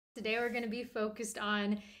Today we're going to be focused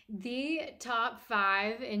on the top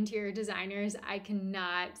 5 interior designers I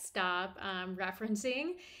cannot stop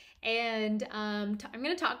referencing. And I'm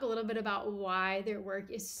going to talk a little bit about why their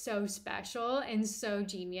work is so special and so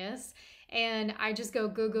genius. And I just go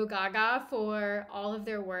goo goo gaga for all of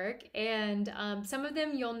their work. And some of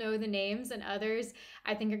them you'll know the names, and others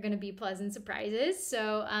I think are going to be pleasant surprises.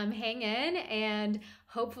 So hang in, and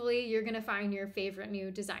hopefully you're going to find your favorite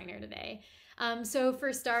new designer today. So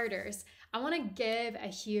for starters, I want to give a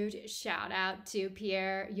huge shout out to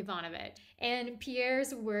Pierre Yovanovitch. And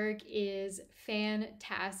Pierre's work is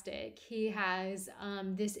fantastic. He has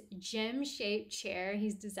this gem-shaped chair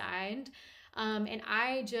he's designed. And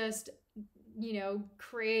I just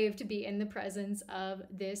crave to be in the presence of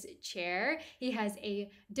this chair. He has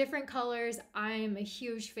different colors. I'm a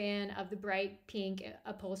huge fan of the bright pink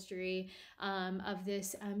upholstery of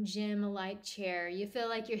this gym-like chair. You feel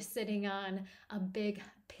like you're sitting on a big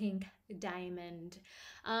pink diamond.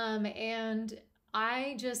 And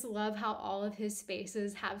I just love how all of his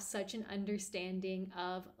spaces have such an understanding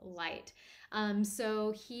of light.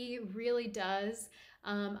 So he really does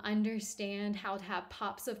understand how to have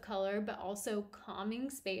pops of color, but also calming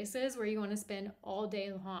spaces where you want to spend all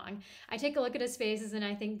day long. I take a look at his spaces and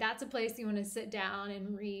I think that's a place you want to sit down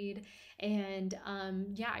and read and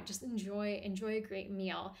just enjoy a great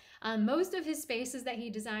meal. Most of his spaces that he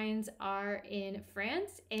designs are in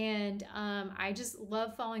France, and I just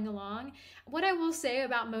love following along. What I will say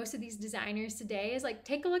about most of these designers today is, like,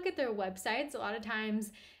 take a look at their websites. A lot of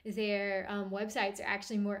times their websites are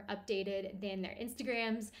actually more updated than their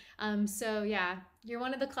Instagrams. So yeah, you're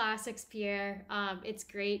one of the classics, Pierre. It's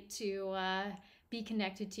great to be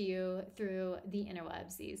connected to you through the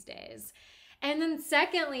interwebs these days. And then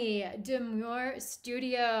secondly, Demure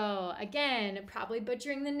Studio. Again, probably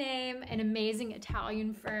butchering the name, an amazing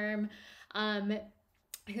Italian firm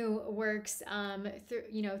who works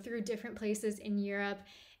through different places in Europe,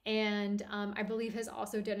 and I believe has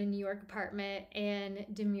also done a New York apartment. And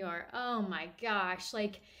Demure, oh my gosh,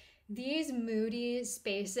 like, these moody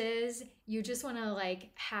spaces you just want to like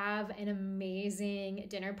have an amazing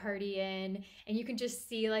dinner party in, and you can just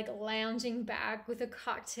see, like, lounging back with a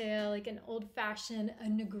cocktail, like an old-fashioned a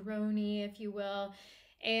Negroni, if you will,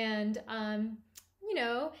 and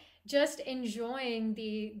just enjoying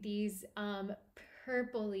these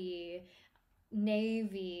purpley,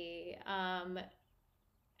 navy,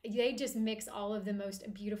 they just mix all of the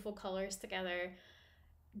most beautiful colors together.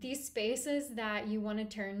 These spaces that you want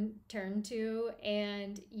to turn to,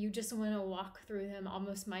 and you just want to walk through them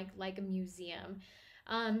almost like a museum.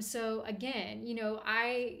 So again,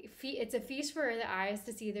 it's a feast for the eyes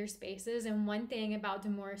to see their spaces. And one thing about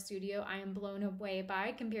Demore Studio I am blown away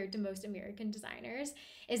by compared to most American designers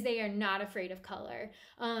is they are not afraid of color.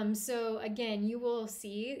 So again, you will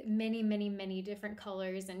see many, many, many different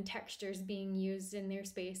colors and textures being used in their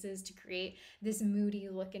spaces to create this moody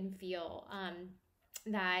look and feel.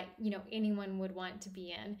 That anyone would want to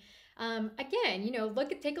be in. Again,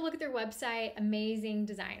 take a look at their website. Amazing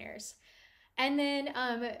designers. And then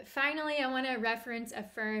finally, I want to reference a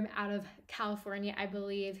firm out of California, I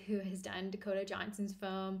believe, who has done Dakota Johnson's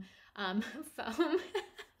foam.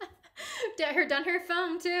 Done her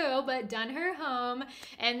foam too, but done her home,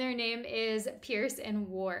 and their name is Pierce and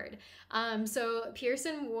Ward. So Pierce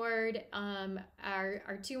and Ward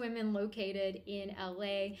are two women located in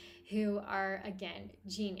LA who are, again,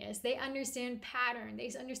 genius. They understand pattern, they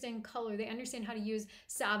understand color, they understand how to use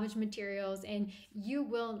salvage materials, and you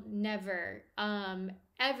will never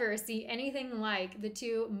ever see anything like the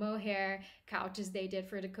two mohair couches they did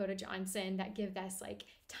for Dakota Johnson that give this like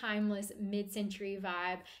timeless mid-century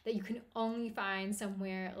vibe that you can only find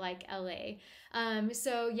somewhere like LA.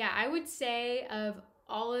 So yeah, I would say of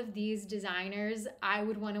all of these designers, I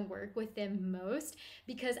would want to work with them most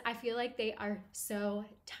because I feel like they are so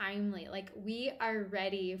timely. Like, we are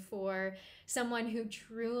ready for someone who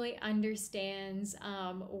truly understands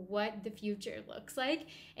what the future looks like,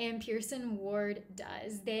 and Pearson Ward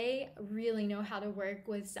does. They really know how to work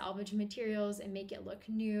with salvage materials and make it look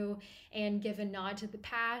new and give a nod to the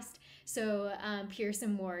past. So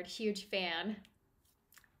Pearson Ward, huge fan.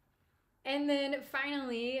 And then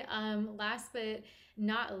finally, last but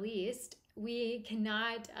not least, we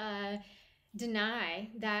cannot deny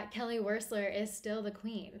that Kelly Wearstler is still the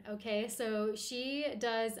queen. Okay, so she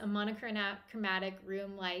does a monochromatic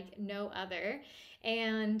room like no other,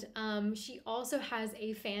 and she also has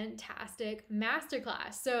a fantastic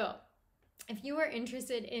masterclass. So if you are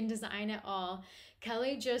interested in design at all,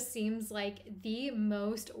 Kelly just seems like the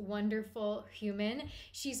most wonderful human.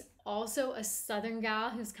 She's also a Southern gal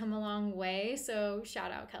who's come a long way, so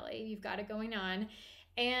shout out, Kelly, you've got it going on.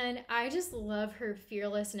 And I just love her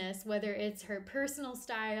fearlessness, whether it's her personal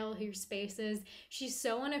style, her spaces. She's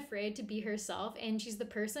so unafraid to be herself, and she's the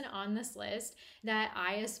person on this list that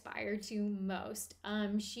I aspire to most.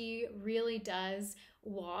 She really does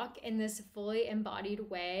walk in this fully embodied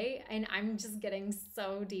way, and I'm just getting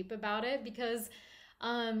so deep about it because,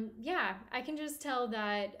 yeah, I can just tell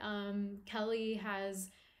that Kelly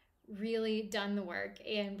has really done the work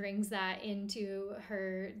and brings that into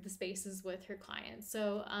the spaces with her clients.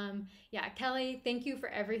 So yeah, Kelly, thank you for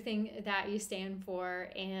everything that you stand for,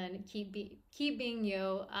 and keep being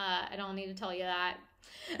you. I don't need to tell you that.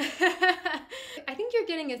 I think you're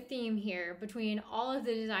getting a theme here between all of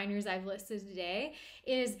the designers I've listed today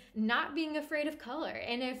is not being afraid of color.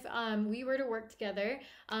 And if we were to work together,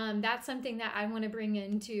 that's something that I want to bring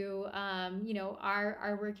into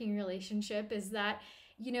our working relationship, is that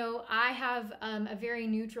I have a very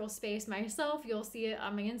neutral space myself. You'll see it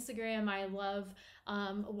on my Instagram. I love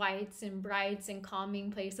whites and brights and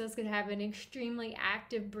calming places because I have an extremely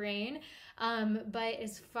active brain. But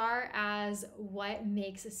as far as what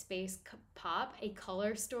makes a space pop, a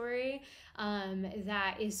color story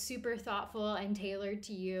that is super thoughtful and tailored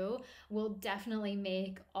to you will definitely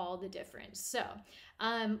make all the difference. So,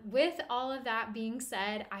 with all of that being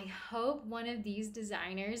said, I hope one of these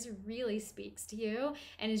designers really speaks to you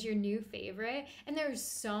and is your new favorite. And there's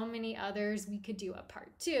so many others. We could do a part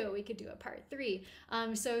 2, we could do a part 3.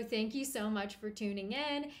 So thank you so much for tuning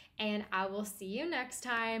in, and I will see you next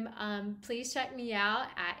time. Please check me out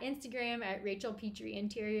at Instagram at Rachael Petrie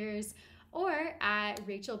Interiors or at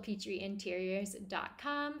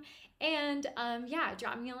rachaelpetrieinteriors.com. And yeah,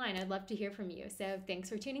 drop me a line. I'd love to hear from you. So thanks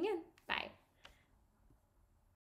for tuning in. Bye.